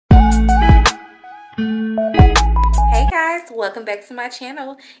guys, welcome back to my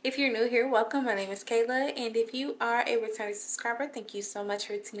channel. If you're new here, welcome. My name is Kayla, and if you are a returning subscriber, thank you so much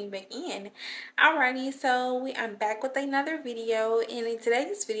for tuning back in. Alrighty, so I'm back with another video, and in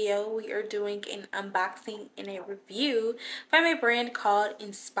today's video we are doing an unboxing and a review from a brand called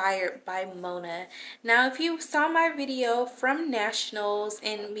Inspired by Mona. Now, if you saw my video from Nationals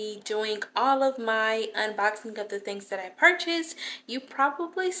and me doing all of my unboxing of the things that I purchased, you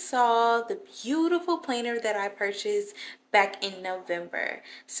probably saw the beautiful planner that I purchased back in November.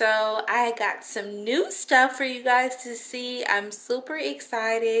 So I got some new stuff for you guys to see. I'm super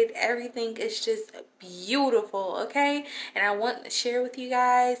excited. Everything is just beautiful, okay? And I want to share with you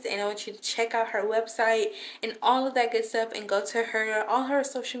guys, and I want you to check out her website and all of that good stuff, and go to all her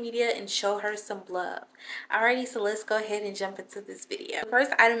social media and show her some love. Alrighty, so let's go ahead and jump into this video. The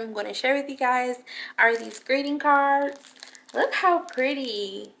first item I'm going to share with you guys are these greeting cards. Look how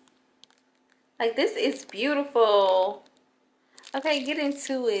pretty. Like, this is beautiful. Okay, get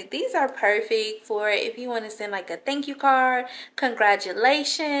into it. These are perfect for if you want to send like a thank you card,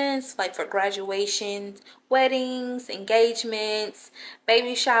 congratulations, like for graduations, weddings, engagements,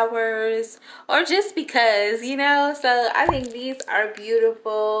 baby showers, or just because, you know. So I think these are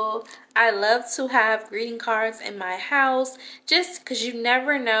beautiful. I love to have greeting cards in my house just because you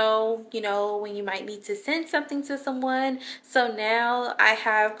never know, you know, when you might need to send something to someone. So now I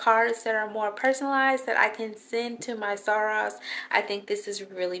have cards that are more personalized that I can send to my Sorors. I think this is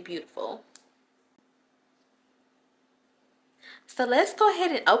really beautiful. So let's go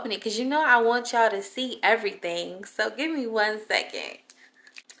ahead and open it because you know I want y'all to see everything. So give me 1 second.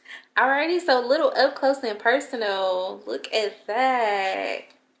 Alrighty, so a little up close and personal. Look at that.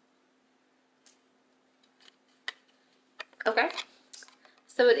 Okay,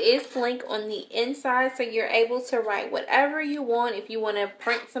 so it is blank on the inside, so you're able to write whatever you want. If you want to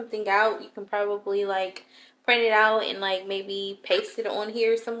print something out, you can probably like print it out and like maybe paste it on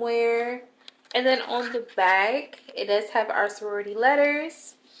here somewhere. And then on the back, it does have our sorority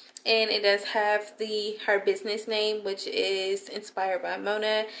letters, and it does have her business name, which is Inspired by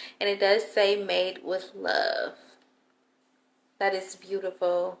Mona, and it does say made with love. That is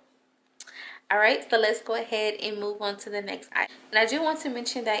beautiful. Alright, so let's go ahead and move on to the next item. And I do want to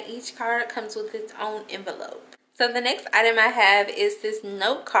mention that each card comes with its own envelope. So the next item I have is this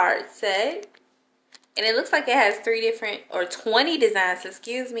note card set. And it looks like it has 20 designs,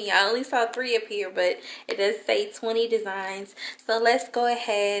 excuse me. I only saw 3 up here, but it does say 20 designs. So let's go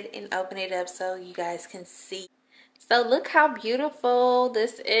ahead and open it up so you guys can see. So look how beautiful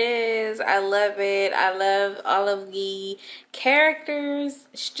this is. I love it. I love all of the characters.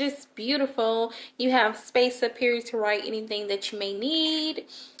 It's just beautiful. You have space up here to write anything that you may need.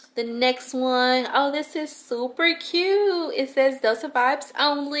 The next one, oh, this is super cute. It says Delta Vibes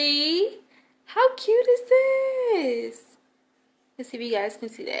Only. How cute is this? Let's see if you guys can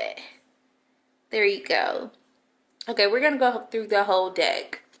see that. There you go. Okay, we're going to go through the whole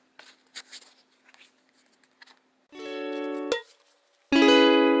deck.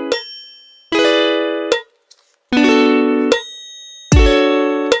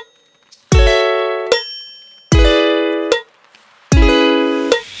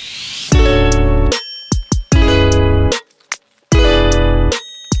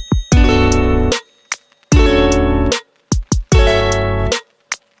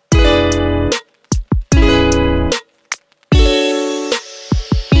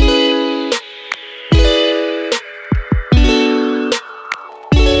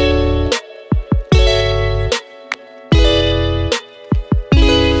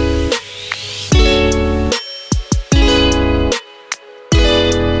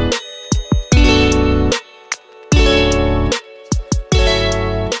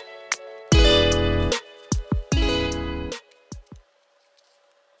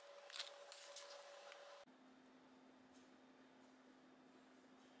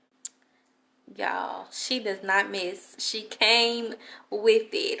 Y'all, she does not miss. She came with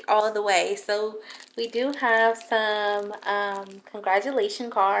it all the way. So we do have some congratulation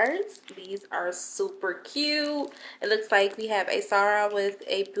cards. These are super cute. It looks like we have a Soror with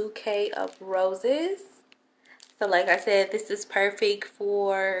a bouquet of roses. So like I said, this is perfect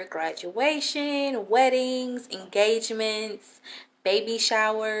for graduation, weddings, engagements, baby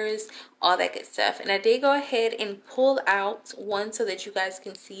showers, all that good stuff. And I did go ahead and pull out one so that you guys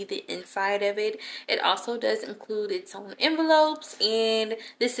can see the inside of it. It also does include its own envelopes, and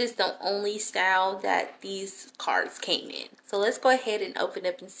this is the only style that these cards came in. So let's go ahead and open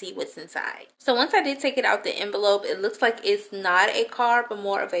up and see what's inside. So once I did take it out the envelope, it looks like it's not a card but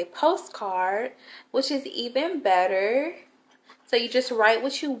more of a postcard, which is even better. So you just write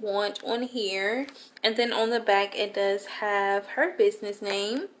what you want on here, and then on the back it does have her business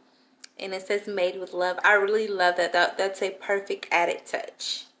name, and it says made with love. I really love that. That's a perfect added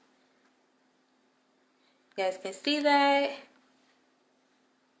touch. You guys can see that.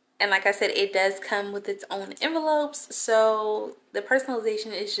 And like I said, it does come with its own envelopes, so the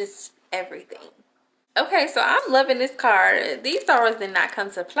personalization is just everything. Okay, so I'm loving this card. These Sorors did not come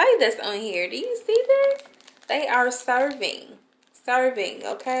to play this on here. Do you see this? They are serving. Serving,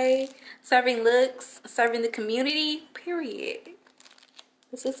 okay? Serving looks, serving the community, period.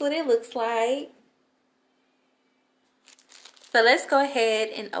 This is what it looks like. So let's go ahead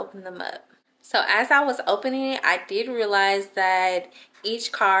and open them up. So as I was opening it, I did realize that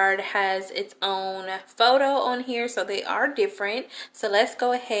each card has its own photo on here, so they are different. So let's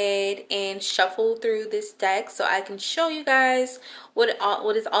go ahead and shuffle through this deck so I can show you guys what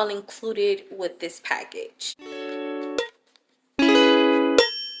is all included with this package.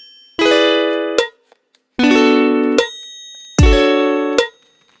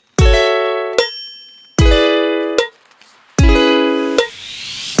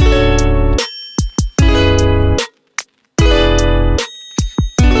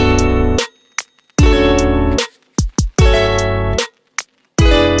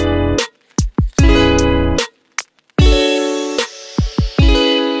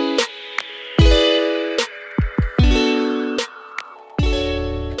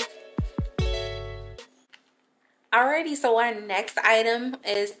 Alrighty, so our next item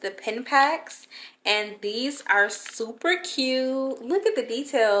is the pen packs, and these are super cute. Look at the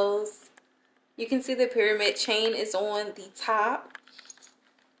details. You can see the pyramid chain is on the top,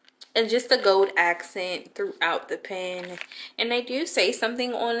 and just a gold accent throughout the pen. And they do say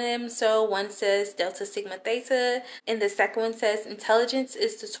something on them. So one says Delta Sigma Theta, and the second one says intelligence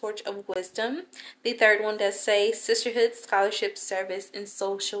is the torch of wisdom. The third one does say sisterhood, scholarship, service, and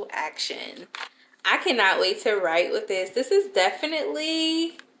social action. I cannot wait to write with this. This is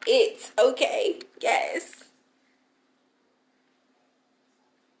definitely it. Okay, yes.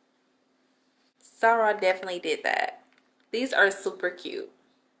 Soror definitely did that. These are super cute.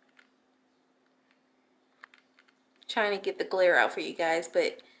 Trying to get the glare out for you guys,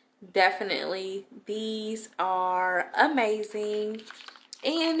 but definitely these are amazing.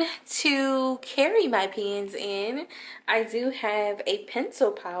 And to carry my pens in, I do have a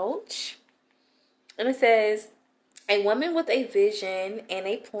pencil pouch. And it says, a woman with a vision and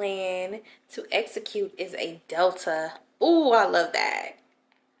a plan to execute is a Delta. Ooh, I love that.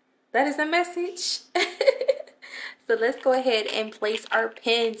 That is a message. So let's go ahead and place our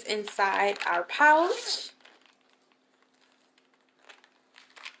pens inside our pouch.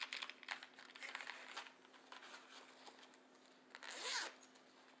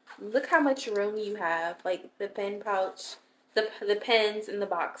 Look how much room you have. Like the pen pouch, the pens in the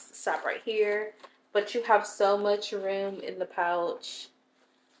box stop right here. But you have so much room in the pouch.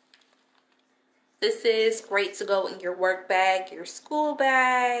 This is great to go in your work bag, your school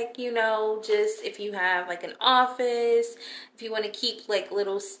bag, you know, just if you have like an office, if you want to keep like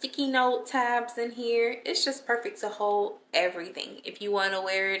little sticky note tabs in here, it's just perfect to hold everything. If you want to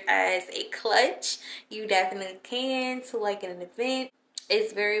wear it as a clutch, you definitely can, to like an event.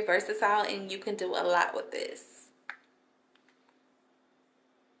 It's very versatile and you can do a lot with this.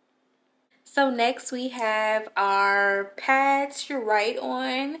 So next we have our pads to write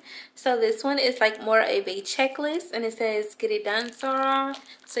on. So this one is like more of a checklist, and it says get it done, Soror.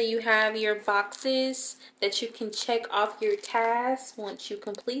 So you have your boxes that you can check off your tasks once you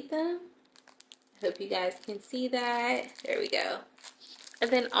complete them. I hope you guys can see that. There we go.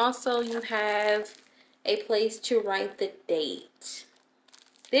 And then also you have a place to write the date.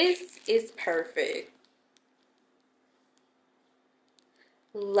 This is perfect.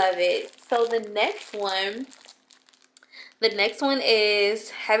 Love it. So the next one is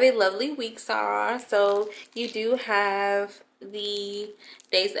have a lovely week, Soror. So you do have the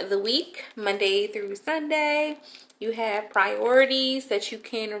days of the week, Monday through Sunday. You have priorities that you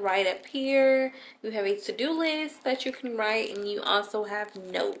can write up here. You have a to-do list that you can write, and you also have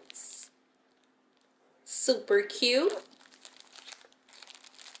notes. Super cute.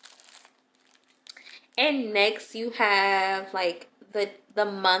 And next you have like the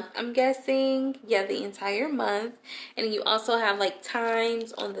month, I'm guessing. Yeah, the entire month. And you also have like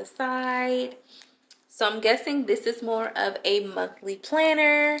times on the side. So I'm guessing this is more of a monthly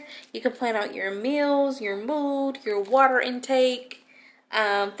planner. You can plan out your meals, your mood, your water intake,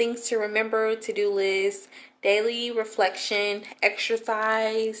 things to remember, to-do list, daily reflection,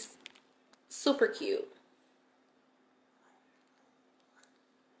 exercise. Super cute.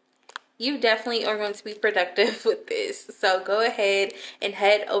 you definitely are going to be productive with this. So go ahead and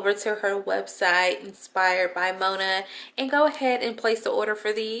head over to her website, Inspired by Mona, and go ahead and place the order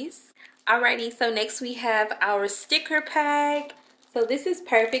for these. Alrighty, so next we have our sticker pack. So this is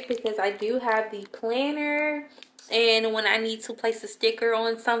perfect because I do have the planner, and when I need to place a sticker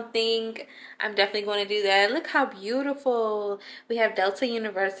on something, I'm definitely going to do that. Look how beautiful. We have Delta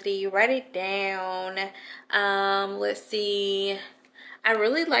University. Write it down. Let's see. I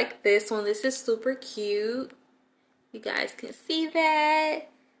really like this one. This is super cute. You guys can see that.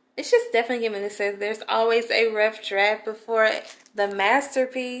 It's just definitely giving this says there's always a rough draft before the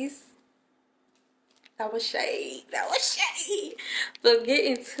masterpiece. That was shade. That was shade. But get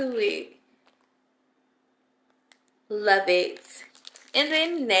into it. Love it. And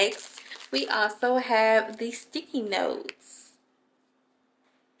then next, we also have the sticky notes.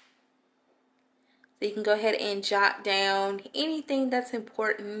 So you can go ahead and jot down anything that's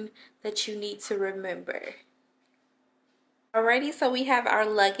important that you need to remember. Alrighty, so we have our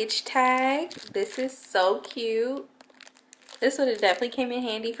luggage tag. This is so cute. This would have definitely came in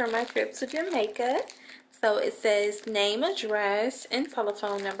handy for my trip to Jamaica. So it says name, address, and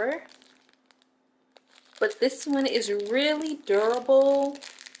telephone number. But this one is really durable.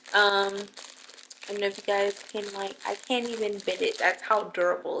 I don't know if you guys can, like, I can't even bend it. That's how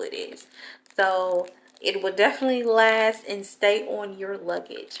durable it is. So it will definitely last and stay on your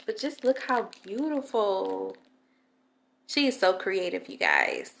luggage. But just look how beautiful. She is so creative, you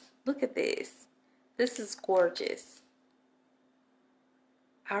guys. Look at this. This is gorgeous.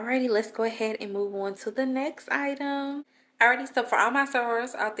 Alrighty, let's go ahead and move on to the next item. Alrighty, so for all my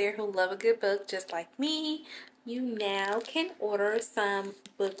sorors out there who love a good book just like me, you now can order some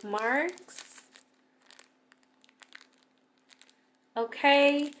bookmarks.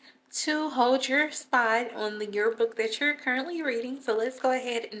 Okay, to hold your spot on your book that you're currently reading. So let's go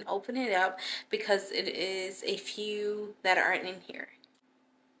ahead and open it up because it is a few that aren't in here.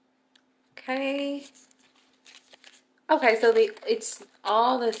 Okay. Okay, so it's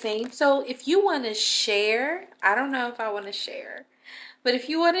all the same. So if you want to share, I don't know if I want to share, but if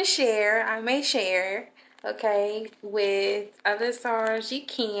you want to share, I may share, okay, with other sorors, you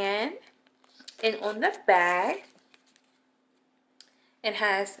can. And on the back, it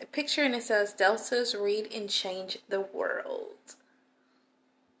has a picture and it says, Deltas Read and Change the World.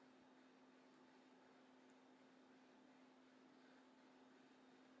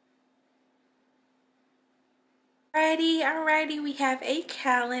 Alrighty, we have a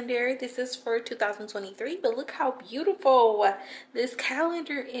calendar. This is for 2023, but look how beautiful this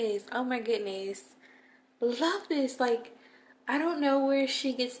calendar is. Oh my goodness. Love this. Like, I don't know where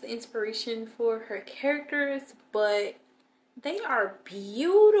she gets the inspiration for her characters, but they are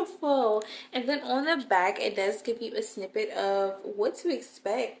beautiful. And then on the back, it does give you a snippet of what to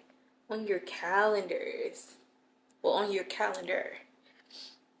expect on your calendars. Well, on your calendar.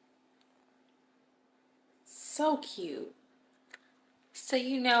 So cute. So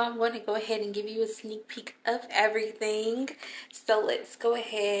I'm going to go ahead and give you a sneak peek of everything. So let's go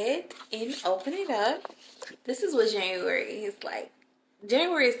ahead and open it up. This is what January is like.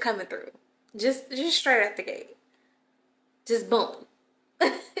 January is coming through. Just straight out the gate. Just boom.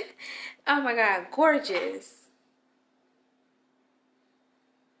 Oh my God, gorgeous.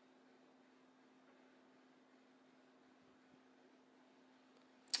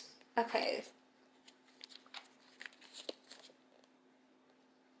 Okay.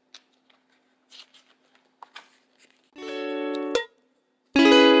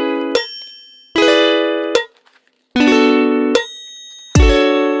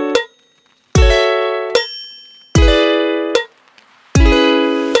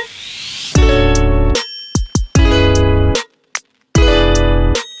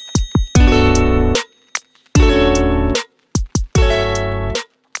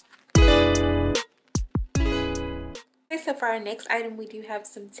 So for our next item, we do have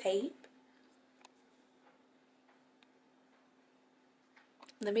some tape.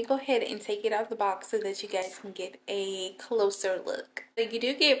 Let me go ahead and take it out of the box so that you guys can get a closer look. So you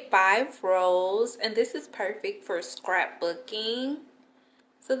do get 5 rolls, and this is perfect for scrapbooking.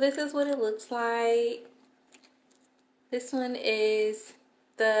 So this is what it looks like. This one is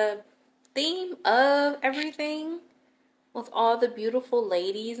the theme of everything with all the beautiful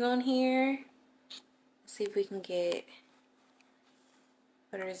ladies on here. Let's see if we can get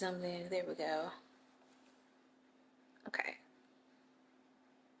better zoom in. There we go. Okay.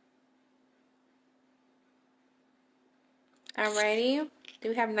 Alrighty. Do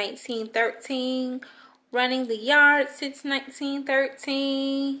we have 1913 running the yard since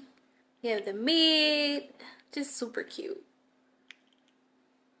 1913? You have the mid, just super cute.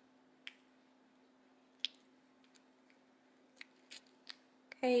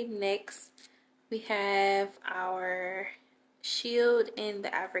 Okay, next we have our shield in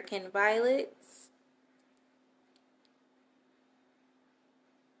the African violets.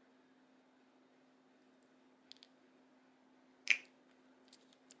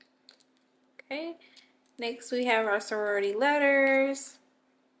 Okay, next we have our sorority letters.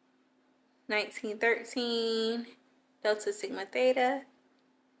 1913, Delta Sigma Theta.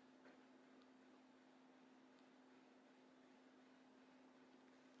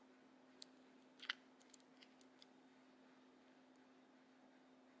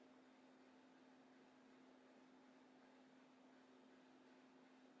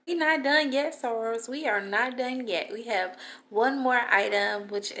 We're not done yet, Sorors. We are not done yet. We have one more item,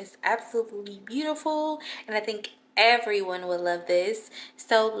 which is absolutely beautiful, and I think everyone will love this.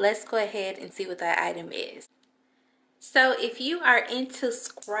 So let's go ahead and see what that item is. So if you are into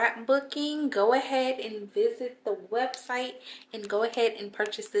scrapbooking, go ahead and visit the website and go ahead and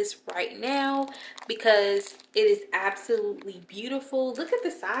purchase this right now because it is absolutely beautiful. Look at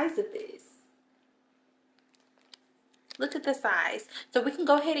the size of this. Look at the size. So we can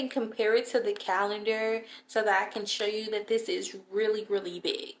go ahead and compare it to the calendar so that I can show you that this is really, really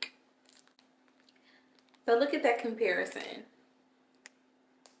big. So look at that comparison.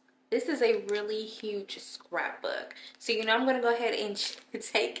 This is a really huge scrapbook. So, I'm going to go ahead and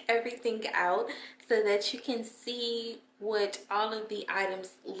take everything out so that you can see what all of the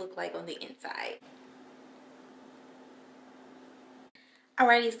items look like on the inside.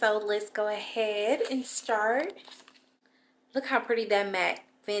 Alrighty, so let's go ahead and start. Look how pretty that matte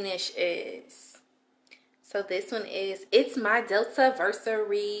finish is. So this one is, it's my Delta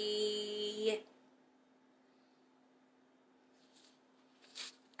Versary.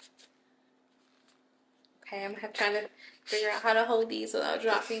 Okay, I'm trying to figure out how to hold these without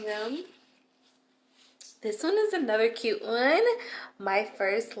dropping them. This one is another cute one. My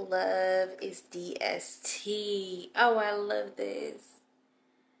First Love is DST. Oh, I love this.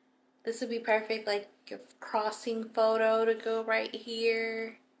 This would be perfect, like a crossing photo to go right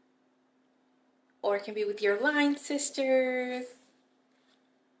here. Or it can be with your line sisters.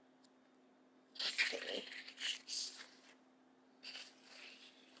 Let's see.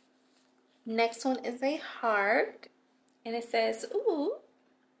 Next one is a heart. And it says, ooh,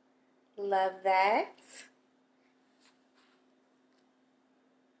 love that.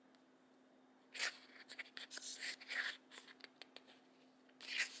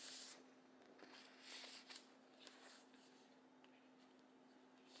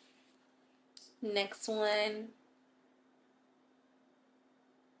 Next one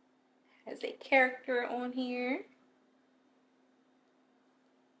has a character on here.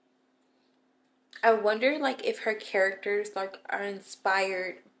 I wonder like if her characters like are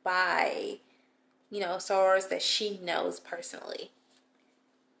inspired by, sorors that she knows personally.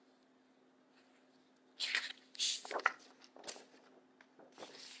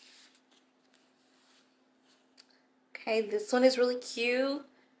 Okay, this one is really cute.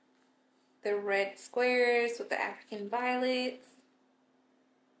 The red squares with the African violets.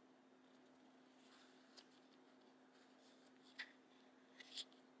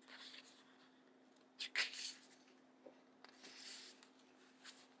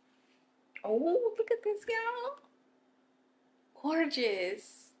 Oh, look at this, y'all.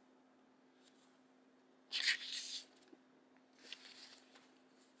 Gorgeous.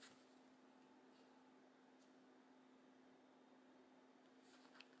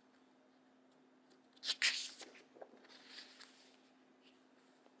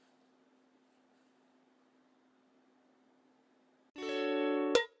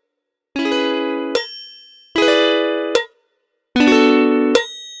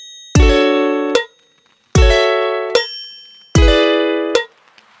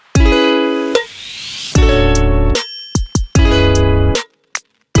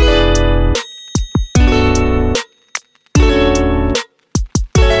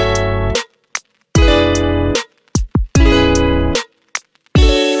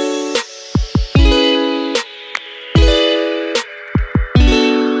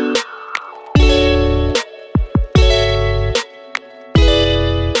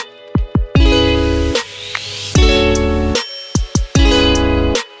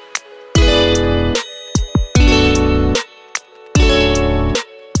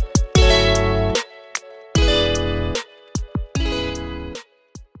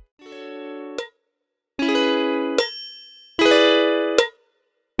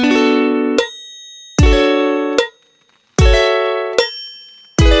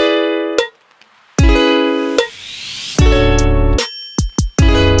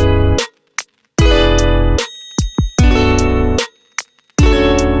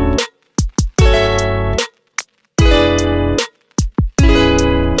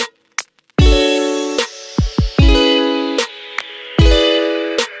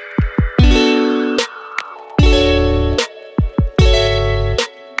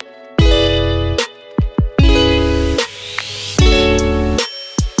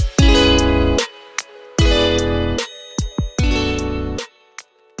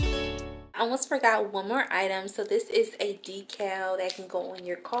 forgot one more item. So this is a decal that can go on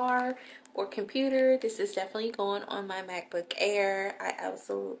your car or computer. This is definitely going on my MacBook Air. I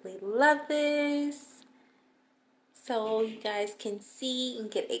absolutely love this. So you guys can see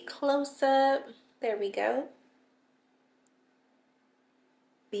and get a close-up. There we go.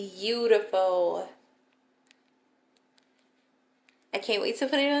 Beautiful. I can't wait to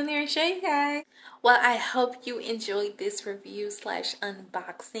put it on there and show you guys. Well, I hope you enjoyed this review slash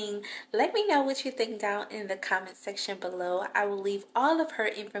unboxing. Let me know what you think down in the comment section below. I will leave all of her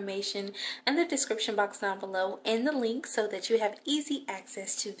information in the description box down below and the link so that you have easy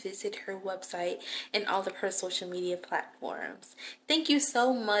access to visit her website and all of her social media platforms. Thank you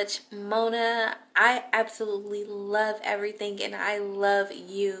so much, Mona. I absolutely love everything and I love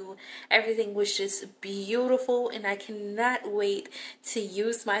you. Everything was just beautiful and I cannot wait to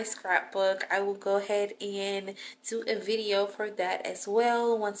use my scrapbook. I will go ahead and do a video for that as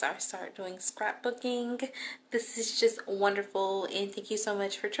well once I start doing scrapbooking. This is just wonderful and thank you so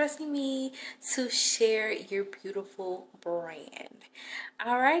much for trusting me to share your beautiful brand.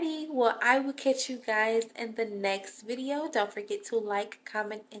 Alrighty, well I will catch you guys in the next video. Don't forget to like,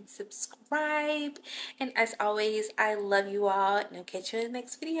 comment, and subscribe. And as always, I love you all and I'll catch you in the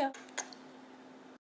next video.